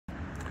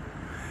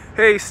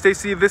Hey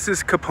Stacy, this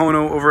is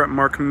Capono over at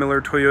Mark Miller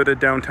Toyota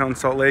downtown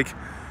Salt Lake.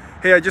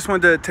 Hey, I just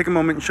wanted to take a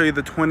moment and show you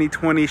the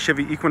 2020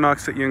 Chevy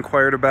Equinox that you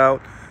inquired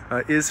about.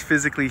 Is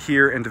physically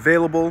here and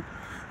available.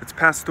 It's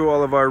passed through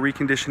all of our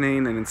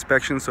reconditioning and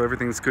inspections, so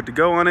everything's good to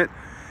go on it.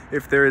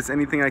 If there is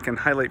anything I can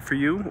highlight for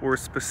you or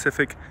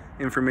specific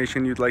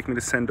information you'd like me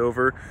to send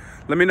over,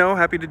 let me know.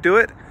 Happy to do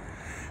it.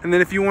 And then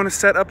if you want to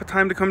set up a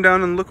time to come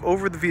down and look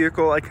over the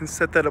vehicle, I can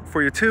set that up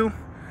for you too.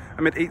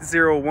 I'm at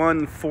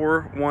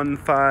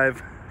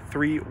 801-415-3122,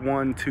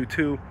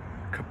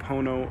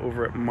 Capono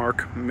over at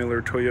Mark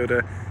Miller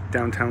Toyota,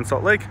 downtown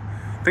Salt Lake.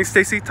 Thanks,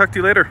 Stacy. Talk to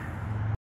you later.